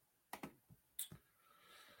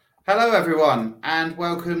Hello, everyone, and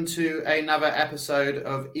welcome to another episode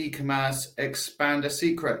of E-commerce Expander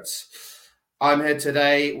Secrets. I'm here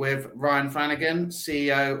today with Ryan Flanagan,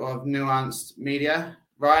 CEO of Nuanced Media.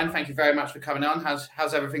 Ryan, thank you very much for coming on.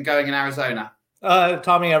 How's everything going in Arizona?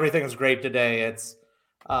 Tommy, everything is great today. It's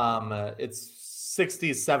 60s,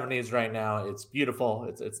 70s right now. It's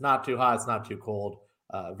beautiful. It's not too hot. It's not too cold.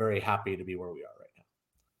 Very happy to be where we are right now.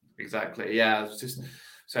 Exactly. Yeah, I was just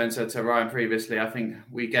saying to Ryan previously. I think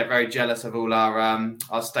we get very jealous of all our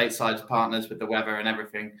stateside partners with the weather and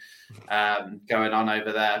everything going on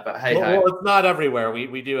over there. But hey ho. Well, it's not everywhere.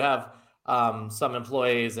 We do have some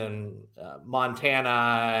employees in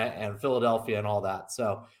Montana and Philadelphia and all that.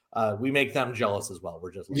 So we make them jealous as well.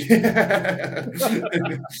 We're just like, Yeah.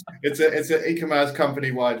 It's an e-commerce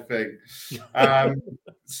company wide thing.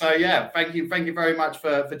 So yeah, thank you very much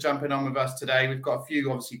for jumping on with us today. We've got a few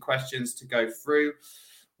obviously questions to go through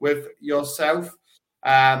with yourself.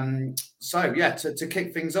 So yeah, to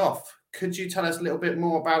kick things off, could you tell us a little bit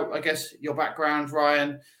more about, I guess, your background,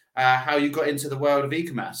 Ryan, how you got into the world of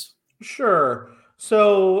e-commerce? Sure.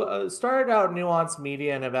 So started out Nuance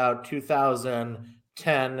Media in about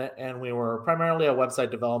 2010, and we were primarily a website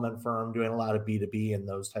development firm doing a lot of B2B and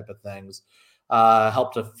those type of things.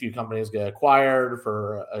 Helped a few companies get acquired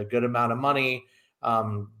for a good amount of money.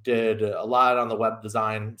 Did a lot on the web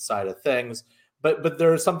design side of things. But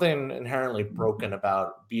there's something inherently broken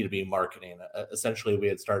about B2B marketing. Essentially, we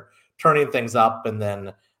had started turning things up, and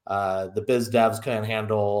then the biz devs couldn't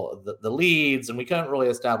handle the leads, and we couldn't really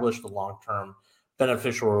establish the long-term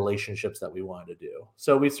beneficial relationships that we wanted to do.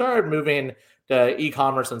 So we started moving to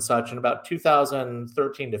e-commerce and such in about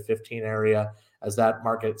 2013 to 15 area as that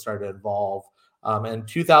market started to evolve. In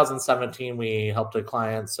 2017, we helped a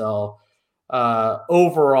client sell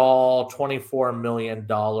overall $24 million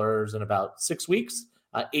in about 6 weeks,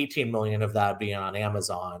 18 million of that being on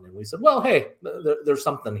Amazon. And we said, well, hey, there's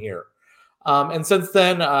something here. And since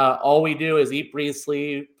then, all we do is eat, breathe,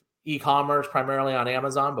 sleep e-commerce, primarily on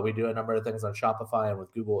Amazon, but we do a number of things on Shopify and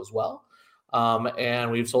with Google as well.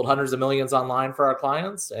 And we've sold hundreds of millions online for our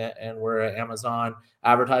clients, and we're an Amazon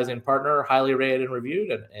advertising partner, highly rated and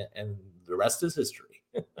reviewed, and the rest is history.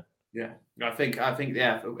 Yeah, I think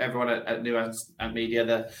yeah, everyone at Nuance and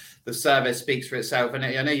Media, the service speaks for itself. And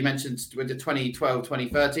I know you mentioned with the 2012,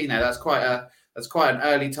 2013 now, that's quite an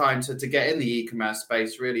early time to get in the e-commerce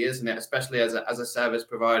space, really, isn't it? Especially as a service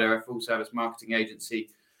provider, a full service marketing agency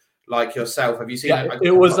like yourself. Have you seen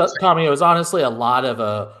it was Tommy, it was honestly a lot of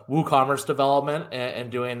WooCommerce development and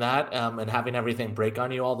doing that and having everything break on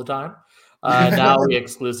you all the time. Now we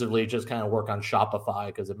exclusively just kind of work on Shopify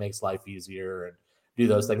because it makes life easier and do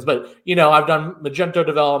those things. But I've done Magento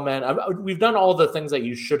development. We've done all the things that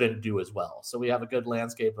you shouldn't do as well. So we have a good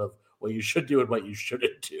landscape of what you should do and what you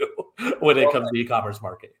shouldn't do when it comes to e-commerce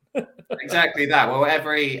marketing. Exactly that. Well,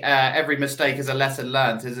 every mistake is a lesson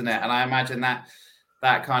learned, isn't it? And I imagine that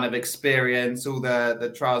kind of experience, all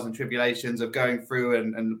the trials and tribulations of going through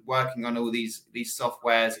and working on all these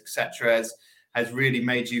softwares, etc., has really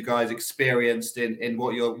made you guys experienced in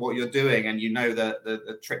what you're doing, and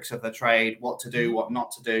the tricks of the trade, what to do, what not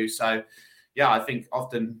to do. So yeah, I think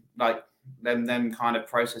often like them kind of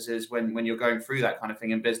processes when you're going through that kind of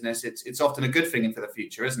thing in business, it's often a good thing for the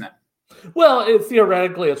future, isn't it? Well,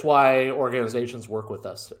 theoretically, it's why organizations work with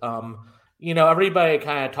us. Everybody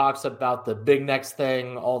kind of talks about the big next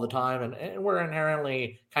thing all the time, and we're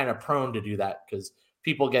inherently kind of prone to do that because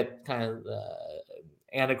people get kind of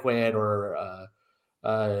antiquated or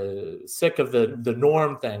sick of the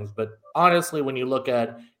norm things. But honestly, when you look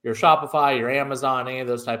at your Shopify, your Amazon, any of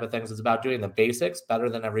those type of things, it's about doing the basics better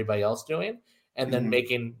than everybody else doing, and then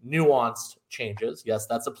making nuanced changes. Yes,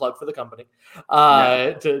 that's a plug for the company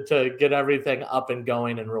to get everything up and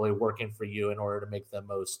going and really working for you in order to make the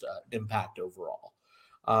most impact overall.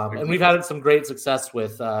 And we've had some great success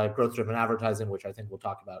with growth-driven advertising, which I think we'll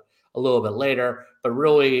talk about a little bit later, but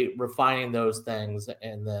really refining those things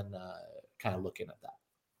and then kind of looking at that.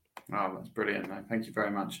 Oh, that's brilliant. No, thank you very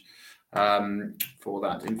much for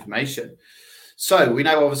that information. So we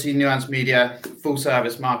know obviously Nuance Media, full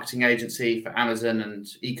service marketing agency for Amazon and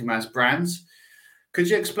e-commerce brands. Could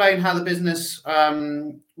you explain how the business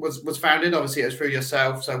was founded? Obviously, it was through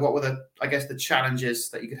yourself. So what were the challenges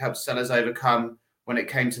that you could help sellers overcome when it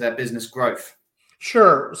came to their business growth?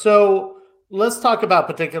 Sure. So let's talk about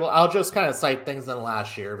I'll just kind of cite things in the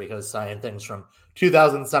last year because citing things from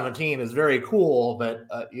 2017 is very cool, but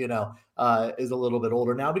is a little bit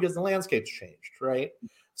older now because the landscape's changed, right?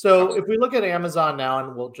 So if we look at Amazon now,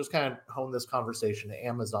 and we'll just kind of hone this conversation to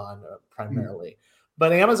Amazon primarily,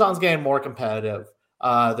 but Amazon's getting more competitive.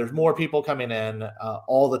 There's more people coming in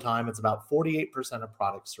all the time. It's about 48% of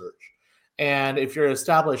product search. And if you're an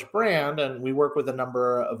established brand, and we work with a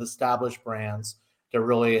number of established brands to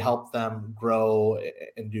really help them grow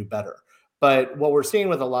and do better. But what we're seeing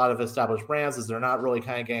with a lot of established brands is they're not really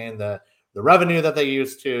kind of getting the revenue that they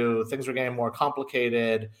used to. Things are getting more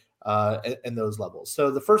complicated in those levels. So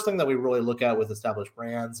the first thing that we really look at with established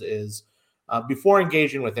brands is before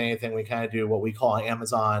engaging with anything, we kind of do what we call an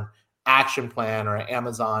Amazon action plan or an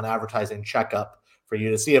Amazon advertising checkup for you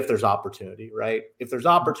to see if there's opportunity, right? If there's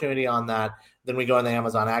opportunity on that, then we go in the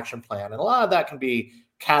Amazon action plan. And a lot of that can be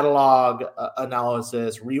catalog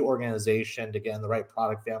analysis, reorganization to get in the right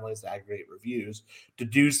product families, to aggregate reviews, to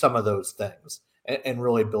do some of those things and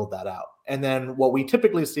really build that out. And then what we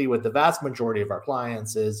typically see with the vast majority of our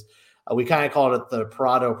clients is we kind of call it the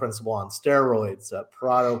Pareto principle on steroids.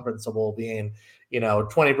 Pareto principle being,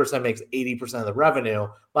 20% makes 80% of the revenue.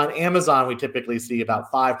 But on Amazon, we typically see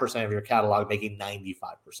about 5% of your catalog making 95%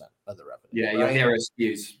 of the revenue. Yeah, your hero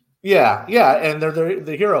SKUs. Yeah, and they're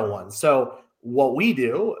the hero ones. So what we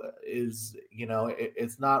do is,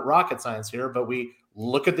 it's not rocket science here, but we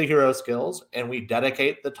look at the hero skills and we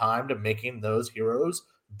dedicate the time to making those heroes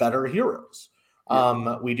better heroes.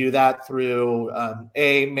 We do that through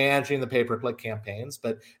managing the pay-per-click campaigns,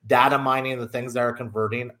 but data mining the things that are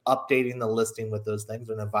converting, updating the listing with those things,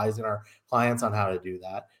 and advising our clients on how to do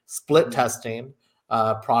that. Split testing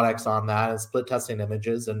products on that, and split testing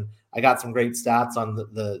images. And I got some great stats on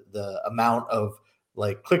the amount of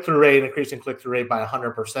like click-through rate, increasing click-through rate by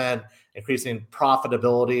 100%, increasing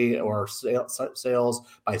profitability or sales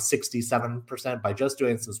by 67% by just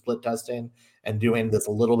doing some split testing and doing this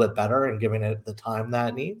a little bit better and giving it the time that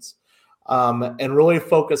it needs. And really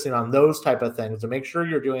focusing on those type of things to make sure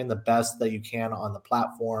you're doing the best that you can on the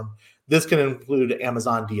platform. This can include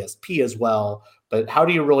Amazon DSP as well, but how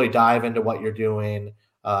do you really dive into what you're doing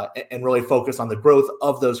and really focus on the growth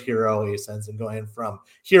of those hero ASINs and going from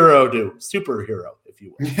hero to superhero, if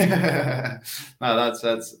you will. No,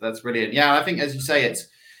 that's brilliant. Yeah, I think as you say,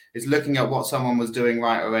 it's looking at what someone was doing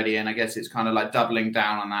right already, and I guess it's kind of like doubling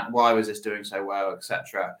down on that. Why was this doing so well,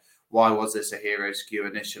 etc.? Why was this a hero SKU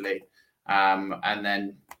initially? And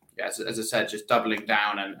then, as I said, just doubling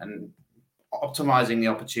down and optimizing the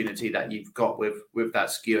opportunity that you've got with that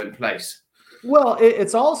SKU in place. Well,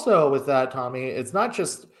 it's also with that, Tommy, it's not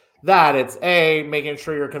just that. It's making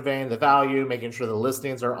sure you're conveying the value, making sure the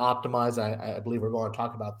listings are optimized. I believe we're going to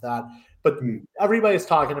talk about that. But everybody's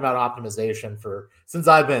talking about optimization since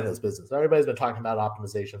I've been in this business. Everybody's been talking about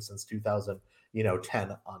optimization since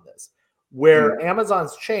 2010 on this. Where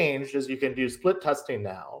Amazon's changed is you can do split testing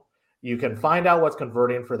now. You can find out what's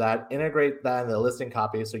converting for that, integrate that in the listing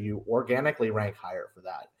copy so you organically rank higher for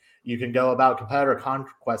that. You can go about competitor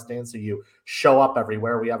conquesting, so you show up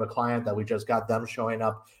everywhere. We have a client that we just got them showing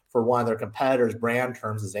up for one of their competitors' brand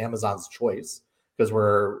terms as Amazon's choice because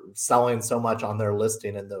we're selling so much on their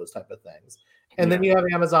listing and those type of things. And then you have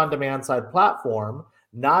Amazon demand side platform,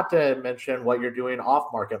 not to mention what you're doing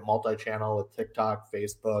off market, multi-channel with TikTok,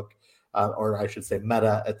 Facebook, or I should say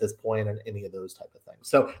Meta at this point, and any of those type of things.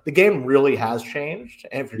 So the game really has changed.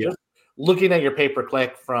 And if you're just looking at your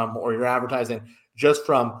pay-per-click or your advertising just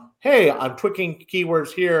from, hey, I'm tweaking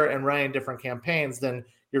keywords here and running different campaigns, then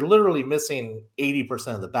you're literally missing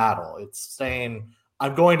 80% of the battle. It's saying,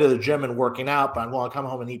 I'm going to the gym and working out, but I'm going to come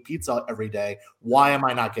home and eat pizza every day. Why am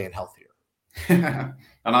I not getting healthier? And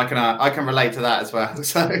I can relate to that as well.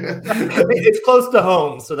 So it's close to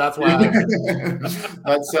home, so that's why.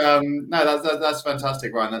 That's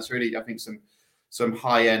fantastic, Ryan. That's really, I think, some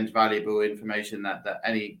high end valuable information that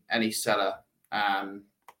any seller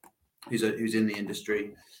who's in the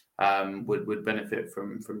industry would benefit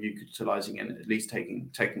from you utilizing and at least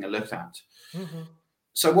taking a look at. Mm-hmm.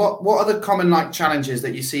 So what are the common challenges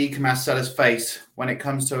that you see e-commerce sellers face when it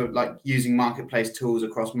comes to using marketplace tools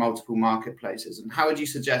across multiple marketplaces, and how would you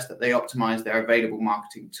suggest that they optimize their available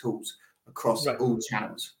marketing tools across all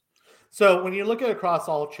channels? So when you look at across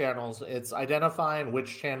all channels, it's identifying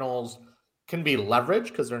which channels can be leveraged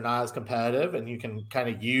because they're not as competitive, and you can kind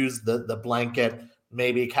of use the blanket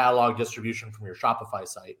maybe catalog distribution from your Shopify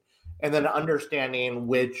site, and then understanding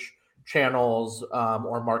which channels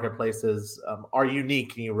or marketplaces are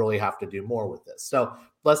unique, and you really have to do more with this. So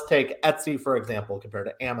let's take Etsy, for example, compared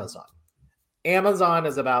to Amazon. Amazon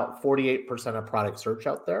is about 48% of product search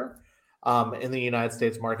out there in the United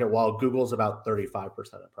States market, while Google's about 35%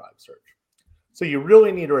 of product search. So you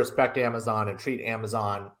really need to respect Amazon and treat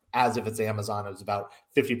Amazon as if it's Amazon. It's about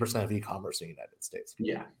 50% of e-commerce in the United States.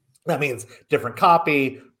 Yeah. That means different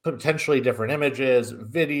copy, potentially different images,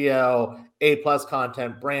 video, A+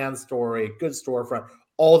 content, brand story, good storefront,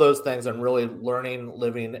 all those things, and really learning,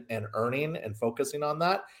 living, and earning and focusing on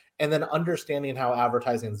that. And then understanding how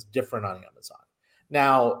advertising is different on Amazon.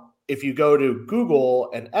 Now, if you go to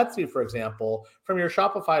Google and Etsy, for example, from your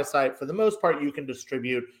Shopify site, for the most part, you can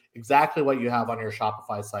distribute exactly what you have on your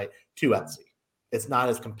Shopify site to Etsy. It's not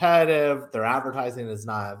as competitive. Their advertising is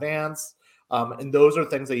not advanced. And those are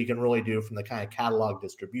things that you can really do from the kind of catalog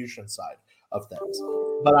distribution side of things.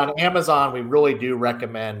 But on Amazon, we really do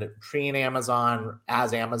recommend treating Amazon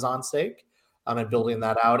as Amazon's sake, and building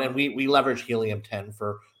that out. And we leverage Helium 10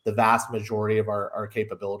 for the vast majority of our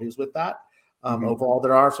capabilities with that. Overall,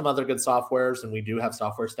 there are some other good softwares, and we do have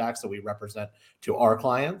software stacks that we represent to our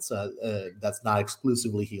clients. That's not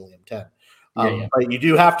exclusively Helium 10. But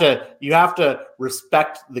you have to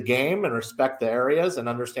respect the game and respect the areas and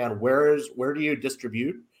understand where do you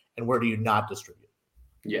distribute and where do you not distribute.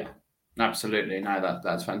 Yeah, absolutely. No,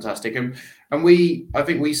 that's fantastic. And I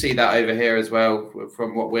think we see that over here as well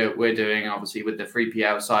from what we're doing, obviously with the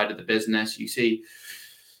 3PL side of the business. You see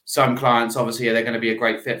some clients, obviously, they're going to be a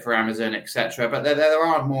great fit for Amazon, etc. But there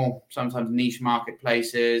are more sometimes niche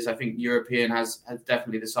marketplaces. I think European has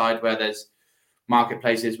definitely the side where there's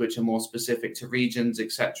marketplaces which are more specific to regions,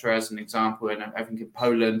 etc. As an example, and I think in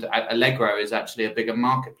Poland, Allegro is actually a bigger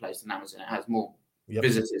marketplace than Amazon. It has more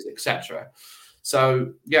visitors, etc.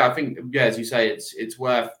 So yeah, I think as you say, it's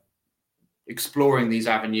worth exploring these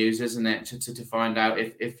avenues, isn't it, to find out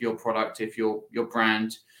if your product, if your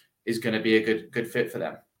brand is going to be a good fit for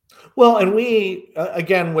them. Well, and we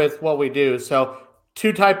again with what we do, so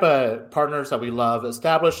two type of partners that we love: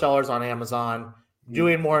 established sellers on Amazon,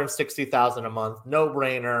 doing more than 60,000 a month, no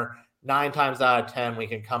brainer. 9 times out of 10, we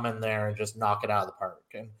can come in there and just knock it out of the park.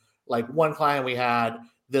 And like one client we had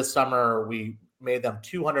this summer, we made them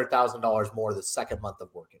 $200,000 more the second month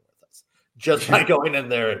of working with us, just by going in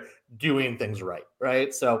there and doing things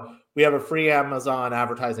right? So we have a free Amazon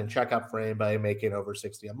advertising checkup for anybody making over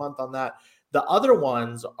 60 a month on that. The other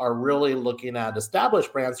ones are really looking at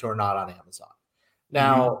established brands who are not on Amazon.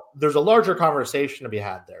 Now, there's a larger conversation to be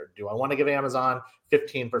had there. Do I want to give Amazon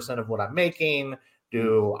 15% of what I'm making?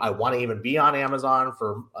 Do I want to even be on Amazon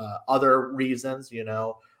for other reasons,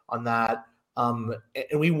 on that? And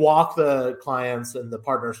we walk the clients and the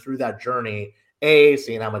partners through that journey,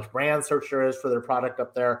 seeing how much brand search there is for their product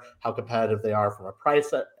up there, how competitive they are from a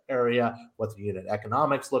price area, what the unit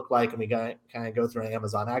economics look like, and we kind of go through an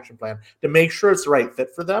Amazon action plan to make sure it's the right fit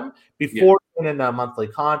for them before doing a monthly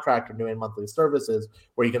contract or doing monthly services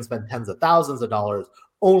where you can spend tens of thousands of dollars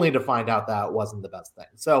only to find out that wasn't the best thing.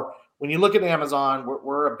 So when you look at Amazon,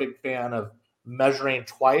 we're a big fan of measuring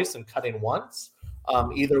twice and cutting once,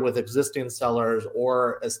 either with existing sellers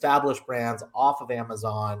or established brands off of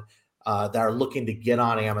Amazon that are looking to get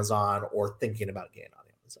on Amazon or thinking about getting on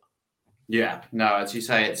Amazon. Yeah, no, as you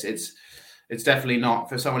say, it's definitely not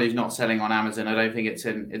for someone who's not selling on Amazon. I don't think it's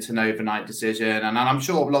an overnight decision, and I'm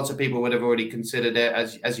sure lots of people would have already considered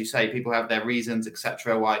it. As you say, people have their reasons,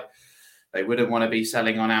 etc., why they wouldn't want to be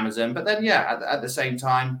selling on Amazon. But then, at the same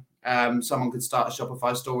time, someone could start a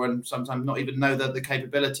Shopify store and sometimes not even know the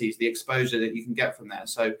capabilities, the exposure that you can get from there.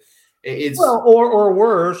 So it is or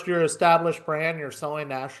worse, you're an established brand, you're selling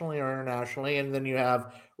nationally or internationally, and then you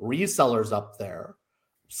have resellers up there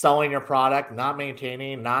selling your product, not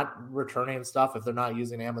maintaining, not returning stuff if they're not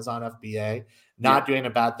using Amazon FBA, not doing the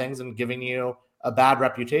bad things and giving you a bad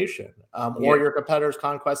reputation, or your competitors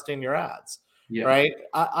conquesting your ads, right?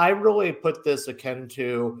 I really put this akin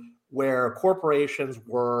to where corporations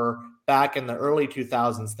were back in the early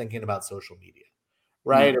 2000s thinking about social media,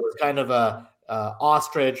 right? It was kind of a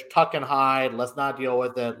ostrich, tuck and hide, let's not deal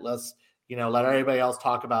with it, let's let everybody else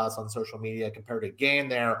talk about us on social media, compared to getting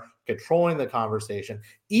there, controlling the conversation,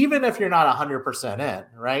 even if you're not 100% in,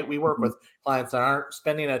 right? We work with clients that aren't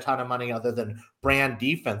spending a ton of money other than brand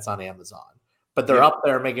defense on Amazon, but they're up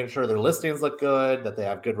there making sure their listings look good, that they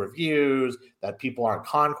have good reviews, that people aren't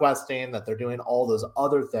conquesting, that they're doing all those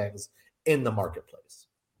other things in the marketplace.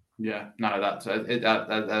 Yeah, no,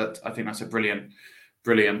 that I think that's a brilliant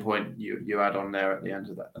point you add on there at the end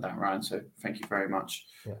of that, Ryan. So thank you very much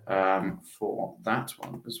for that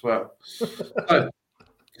one as well. So,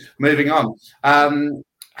 moving on.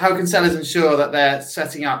 How can sellers ensure that they're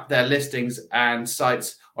setting up their listings and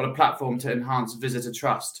sites on a platform to enhance visitor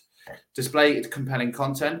trust, display compelling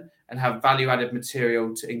content, and have value-added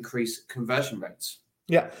material to increase conversion rates?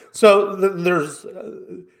 Yeah. So there's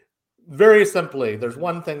very simply, there's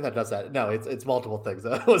one thing that does that. No, it's multiple things.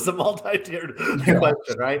 That was a multi-tiered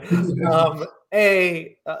question, right?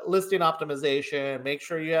 Listing optimization. Make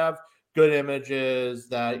sure you have good images,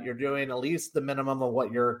 that you're doing at least the minimum of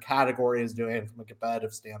what your category is doing from a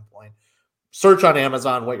competitive standpoint. search on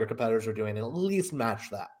Amazon what your competitors are doing and at least match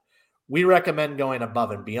that. We recommend going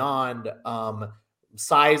above and beyond.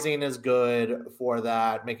 Sizing is good for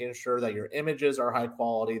that, making sure that your images are high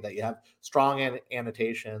quality, that you have strong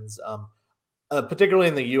annotations. Particularly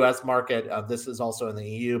in the US market, this is also in the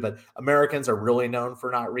EU, but Americans are really known for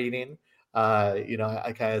not reading.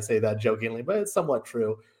 I kind of say that jokingly, but it's somewhat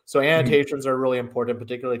true. So annotations are really important,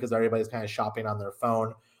 particularly because everybody's kind of shopping on their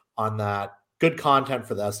phone on that. Good content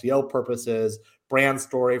for the SEO purposes, brand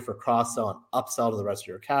story for cross-sell and upsell to the rest of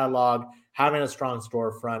your catalog, having a strong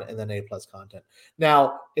storefront, and then A+ content.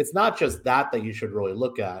 Now, it's not just that you should really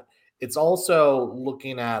look at. It's also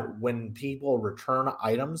looking at when people return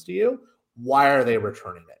items to you, why are they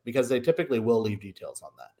returning it? Because they typically will leave details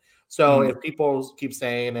on that. So if people keep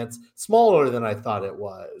saying it's smaller than I thought it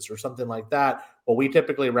was or something like that, what we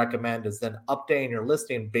typically recommend is then updating your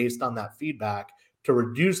listing based on that feedback to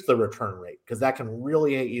reduce the return rate, because that can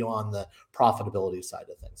really aid you on the profitability side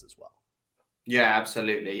of things as well. Yeah,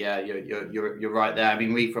 absolutely. Yeah, you're right there. I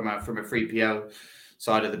mean, we from a 3PL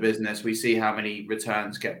side of the business, we see how many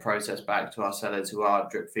returns get processed back to our sellers who are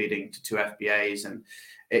drip feeding to FBAs, and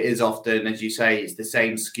it is often, as you say, it's the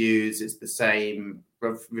same SKUs, it's the same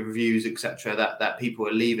reviews, etc. that people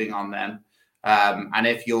are leaving on them. And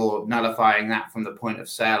if you're nullifying that from the point of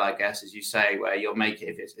sale, I guess, as you say, where you'll make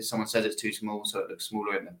it, if someone says it's too small, so it looks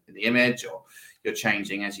smaller in the image, or you're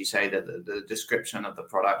changing, as you say, the description of the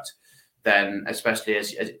product, then especially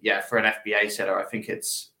as for an FBA seller, I think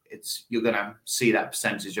it's you're going to see that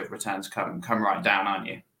percentage of returns come right down, aren't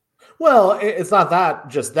you? Well, it's not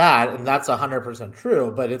just that, and that's 100%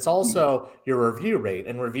 true, but it's also your review rate,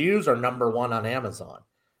 and reviews are number one on Amazon.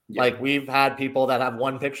 Yeah. Like, we've had people that have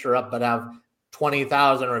one picture up but have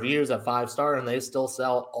 20,000 reviews at 5-star, and they still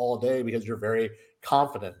sell all day because you're very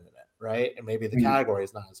confident in it, right? And maybe the category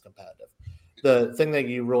is not as competitive. The thing that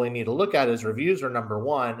you really need to look at is reviews are number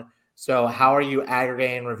one. So how are you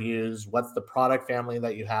aggregating reviews? What's the product family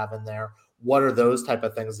that you have in there? What are those type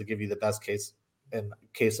of things that give you the best case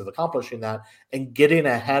of accomplishing that, and getting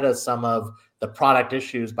ahead of some of the product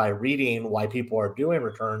issues by reading why people are doing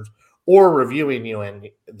returns or reviewing you in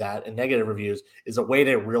that, and negative reviews is a way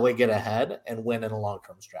to really get ahead and win in a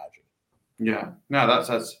long-term strategy. Yeah, no,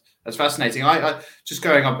 that's fascinating. I just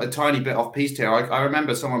going up a tiny bit off piece here. I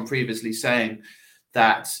remember someone previously saying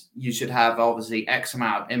that you should have obviously X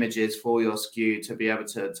amount of images for your SKU to be able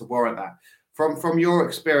to warrant that. From your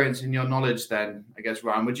experience and your knowledge, then, I guess,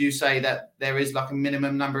 Ryan, would you say that there is like a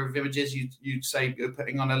minimum number of images you'd say you're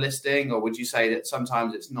putting on a listing, or would you say that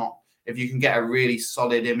sometimes it's not? If you can get a really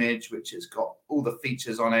solid image which has got all the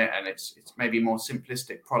features on it and it's maybe more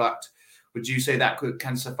simplistic product, would you say that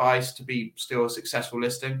can suffice to be still a successful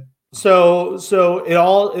listing? So it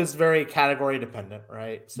all is very category dependent,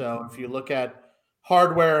 right? So if you look at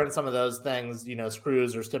hardware and some of those things,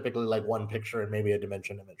 screws are typically like one picture and maybe a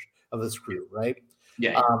dimension image of the screw, right?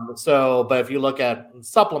 Yeah. But if you look at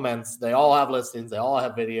supplements, they all have listings, they all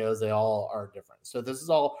have videos, they all are different. So this is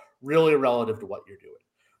all really relative to what you're doing.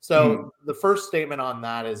 So the first statement on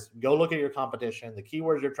that is go look at your competition, the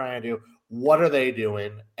keywords you're trying to do, what are they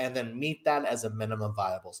doing, and then meet that as a minimum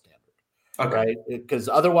viable standard. Okay. Right? Because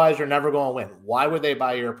otherwise you're never going to win. Why would they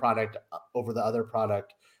buy your product over the other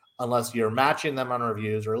product unless you're matching them on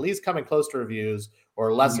reviews, or at least coming close to reviews,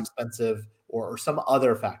 or less expensive, or some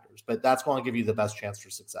other factors? But that's going to give you the best chance for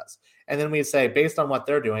success. And then we say, based on what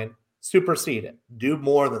they're doing, supersede it. Do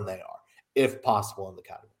more than they are, if possible, in the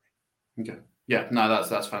category. Okay. Yeah, no,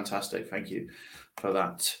 that's fantastic. Thank you for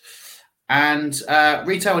that. And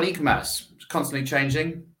retail and e-commerce is constantly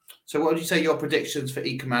changing. So what would you say your predictions for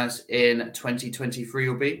e-commerce in 2023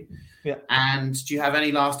 will be? Yeah. And do you have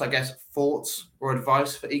any last, I guess, thoughts or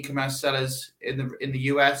advice for e-commerce sellers in the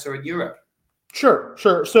US or in Europe? Sure.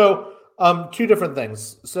 So two different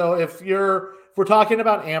things. So if we're talking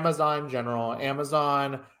about Amazon in general,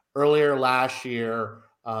 Amazon earlier last year,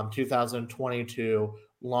 2022,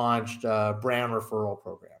 launched a brand referral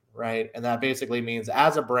program, right? And that basically means,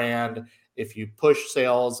 as a brand, if you push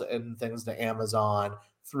sales and things to Amazon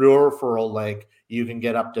through a referral link, you can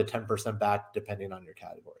get up to 10% back depending on your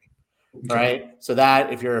category, right? So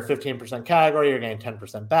that if you're a 15% category, you're getting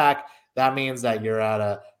 10% back. That means that you're at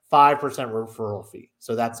a 5% referral fee.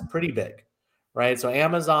 So that's pretty big, right? So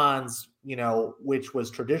Amazon's, which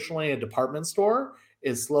was traditionally a department store,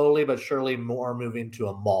 is slowly but surely more moving to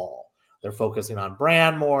a mall. They're focusing on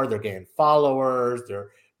brand more. They're getting followers.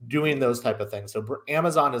 They're doing those type of things. So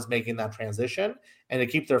Amazon is making that transition, and to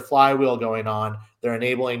keep their flywheel going on, they're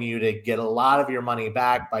enabling you to get a lot of your money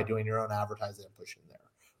back by doing your own advertising and pushing there.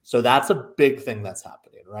 So that's a big thing that's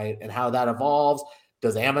happening, right? And how that evolves,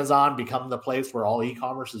 Does Amazon become the place where all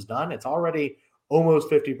e-commerce is done? It's already almost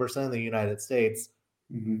 50% of the United States.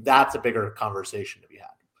 That's a bigger conversation to be had.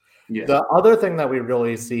 Yeah. The other thing that we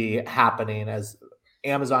really see happening as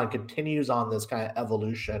Amazon continues on this kind of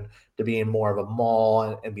evolution to being more of a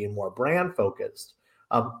mall and being more brand focused.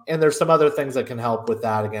 And there's some other things that can help with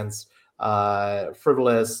that against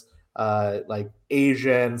frivolous, like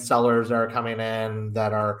Asian sellers that are coming in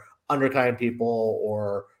that are undercutting people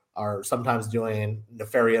or are sometimes doing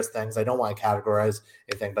nefarious things. I don't want to categorize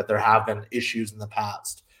anything, but there have been issues in the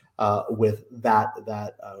past with that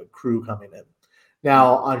crew coming in.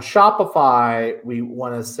 Now on Shopify, we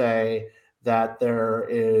want to say that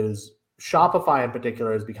Shopify in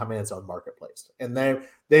particular is becoming its own marketplace, and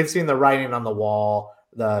they've seen the writing on the wall.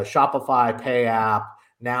 The Shopify Pay app,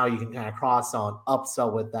 now you can kind of cross-sell and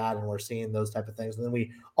upsell with that, and we're seeing those type of things. And then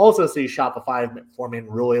we also see Shopify forming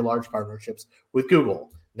really large partnerships with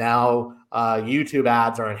Google. Now YouTube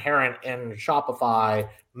ads are inherent in Shopify.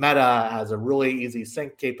 Meta has a really easy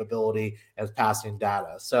sync capability as passing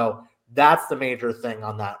data. So that's the major thing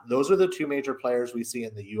on that. Those are the two major players we see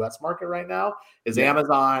in the US market right now, is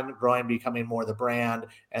Amazon growing, becoming more the brand,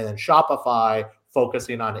 and then Shopify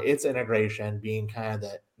focusing on its integration, being kind of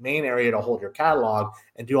the main area to hold your catalog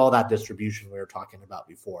and do all that distribution we were talking about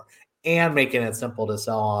before, and making it simple to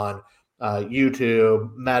sell on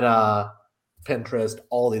YouTube, Meta, Pinterest,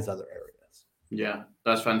 all these other areas. Yeah,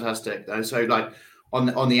 that's fantastic. So like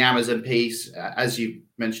on the Amazon piece, as you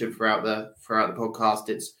mentioned throughout the podcast,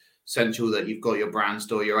 it's essential that you've got your brand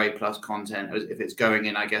store, your A+ content, if it's going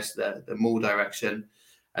in, I guess, the mall direction.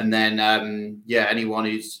 And then, anyone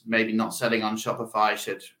who's maybe not selling on Shopify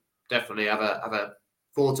should definitely have a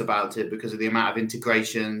thought about it because of the amount of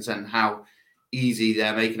integrations and how easy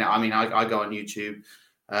they're making it. I mean, I go on YouTube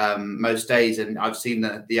most days, and I've seen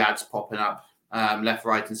the ads popping up left,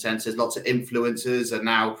 right, and centre. There's lots of influencers are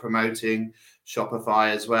now promoting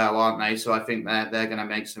Shopify as well, aren't they? So I think they're going to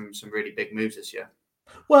make some really big moves this year.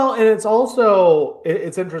 Well, and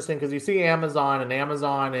it's interesting because you see Amazon, and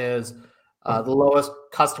Amazon is the lowest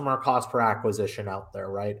customer cost per acquisition out there,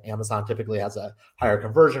 right? Amazon typically has a higher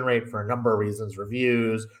conversion rate for a number of reasons: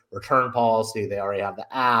 reviews, return policy. They already have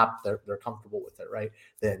the app; they're comfortable with it, right?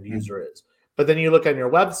 The end user is. But then you look on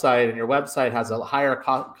your website, and your website has a higher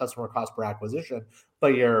customer cost per acquisition,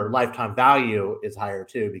 but your lifetime value is higher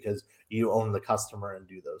too because you own the customer and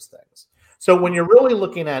do those things. So when you're really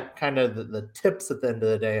looking at kind of the tips at the end of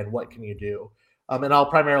the day and what can you do, and I'll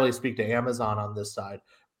primarily speak to Amazon on this side,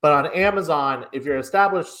 but on Amazon, if you're an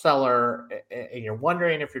established seller and you're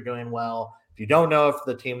wondering if you're doing well, if you don't know if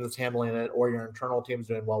the team that's handling it or your internal team's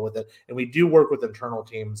doing well with it, and we do work with internal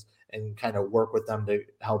teams and kind of work with them to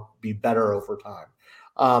help be better over time,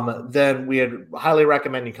 then we'd highly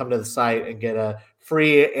recommend you come to the site and get a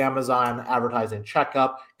free Amazon advertising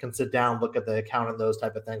checkup, can sit down, look at the account and those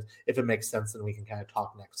type of things. If it makes sense, then we can kind of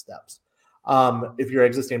talk next steps. If you're an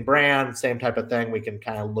existing brand, same type of thing, we can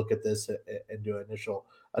kind of look at this and do initial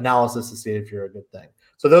analysis to see if you're a good thing.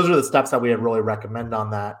 So those are the steps that we would really recommend on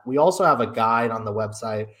that. We also have a guide on the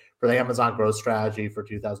website for the Amazon growth strategy for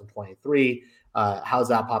 2023. How's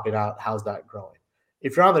that popping out? How's that growing?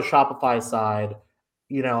 If you're on the Shopify side,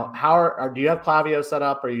 do you have Klaviyo set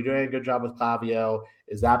up? Are you doing a good job with Klaviyo?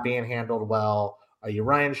 Is that being handled well? Are you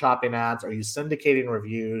running shopping ads? Are you syndicating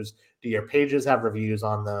reviews? Do your pages have reviews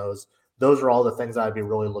on those? Those are all the things I'd be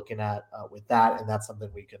really looking at with that, and that's something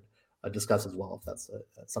we can discuss as well if that's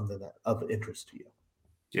something that of interest to you.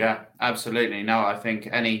 Yeah, absolutely. No, I think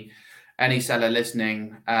any seller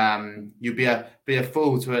listening, you'd be a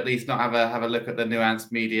fool to at least not have a look at the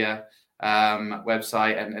Nuance Media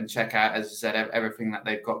website and check out, as I said, everything that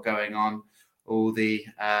they've got going on. All the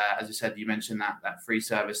as I said, you mentioned that free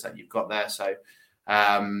service that you've got there. So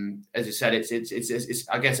as you said, it's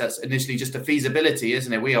I guess that's initially just a feasibility,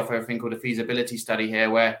 isn't it? We offer a thing called a feasibility study here,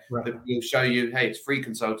 where we'll show you, hey, it's free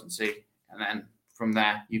consultancy, and then from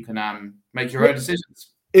there you can make your own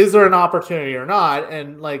decisions. Is there an opportunity or not?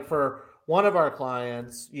 And like for one of our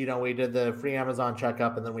clients, we did the free Amazon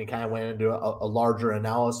checkup, and then we kind of went into a larger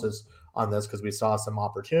analysis on this because we saw some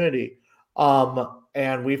opportunity.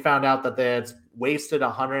 And we found out that they had wasted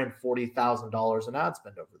 $140,000 in ad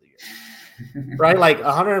spend over the years, right? Like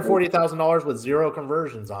 $140,000 with zero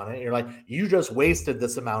conversions on it. You're like, you just wasted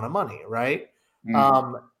this amount of money, right?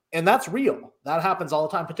 And that's real. That happens all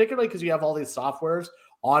the time, particularly because you have all these softwares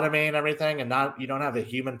automating everything, and you don't have a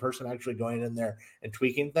human person actually going in there and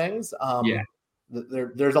tweaking things.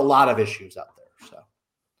 There's a lot of issues out there. So.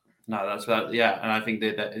 No, that's and I think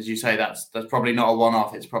that as you say, that's probably not a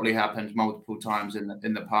one-off. It's probably happened multiple times in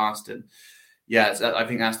the past, and Yeah, I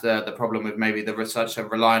think that's the problem with maybe the research so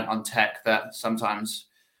reliant on tech, that sometimes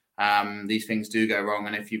these things do go wrong.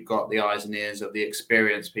 And if you've got the eyes and ears of the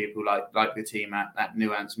experienced people like the team at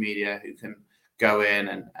Nuance Media, who can go in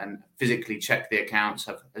and physically check the accounts,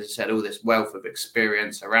 have, as I said, all this wealth of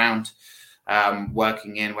experience around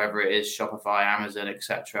working in, whether it is Shopify, Amazon,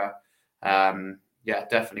 etc. Yeah,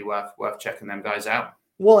 definitely worth checking them guys out.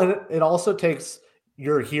 Well, and it also takes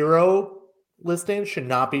your hero listing should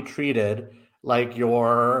not be treated like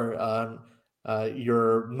your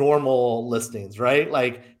normal listings, right?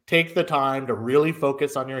 Like, take the time to really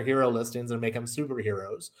focus on your hero listings and make them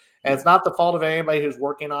superheroes. And it's not the fault of anybody who's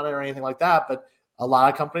working on it or anything like that, but a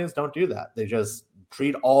lot of companies don't do that. They just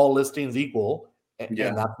treat all listings equal, and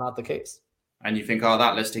that's not the case. And you think, oh,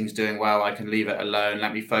 that listing's doing well, I can leave it alone.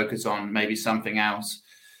 Let me focus on maybe something else.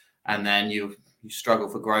 And then you struggle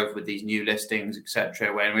for growth with these new listings,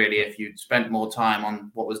 etc. When really, if you spent more time on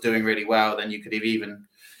what was doing really well, then you could have even,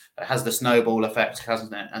 it has the snowball effect,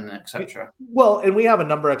 hasn't it? And etc. Well, and we have a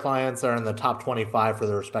number of clients that are in the top 25 for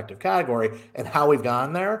their respective category. And how we've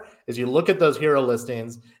gotten there is you look at those hero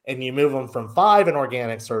listings and you move them from 5 in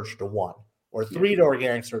organic search to 1, or 3 to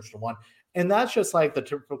organic search to 1. And that's just like the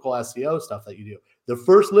typical SEO stuff that you do. The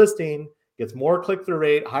first listing gets more click-through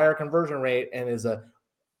rate, higher conversion rate, and is a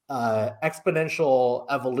exponential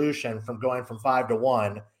evolution from going from 5 to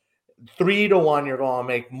 1. 3 to 1, you're going to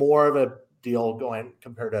make more of a deal going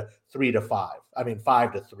compared to 3 to 5. I mean,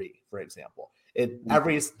 5 to 3, for example.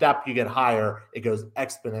 Every step you get higher, it goes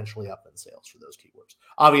exponentially up in sales for those keywords.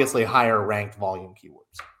 Obviously, higher ranked volume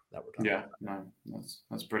keywords that we're talking about. No,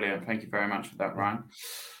 that's brilliant. Thank you very much for that,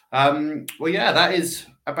 Ryan. Well, yeah, that is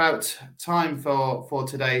about time for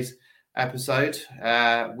today's episode.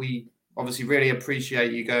 We obviously really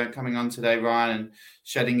appreciate you coming on today, Ryan, and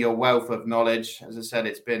shedding your wealth of knowledge. As I said,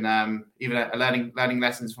 it's been even a learning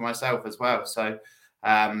lessons for myself as well. So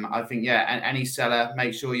I think, any seller,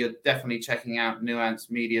 make sure you're definitely checking out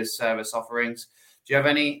Nuance Media's service offerings. Do you have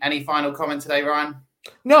any final comment today, Ryan?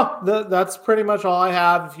 No, that's pretty much all I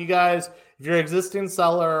have. If you're an existing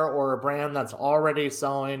seller or a brand that's already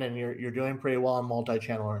selling and you're doing pretty well on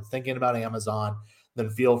multi-channel or thinking about Amazon, then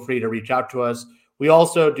feel free to reach out to us. We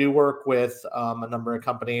also do work with a number of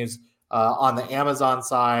companies on the Amazon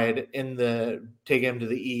side take them to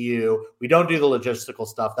the EU. We don't do the logistical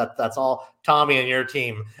stuff. That's all Tommy and your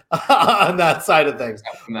team on that side of things.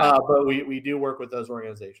 But we do work with those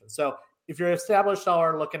organizations. So if you're an established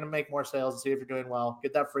seller looking to make more sales and see if you're doing well,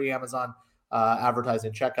 get that free Amazon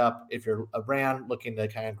advertising checkup. If you're a brand looking to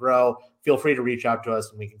kind of grow, feel free to reach out to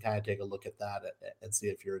us and we can kind of take a look at that and see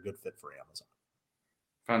if you're a good fit for Amazon.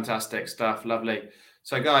 Fantastic stuff. Lovely.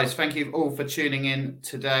 So guys, thank you all for tuning in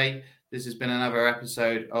today. This has been another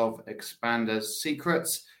episode of Expander's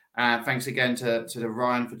Secrets. Thanks again to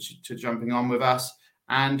Ryan for jumping on with us,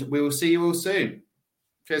 and we will see you all soon.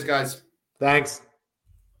 Cheers, guys. Thanks.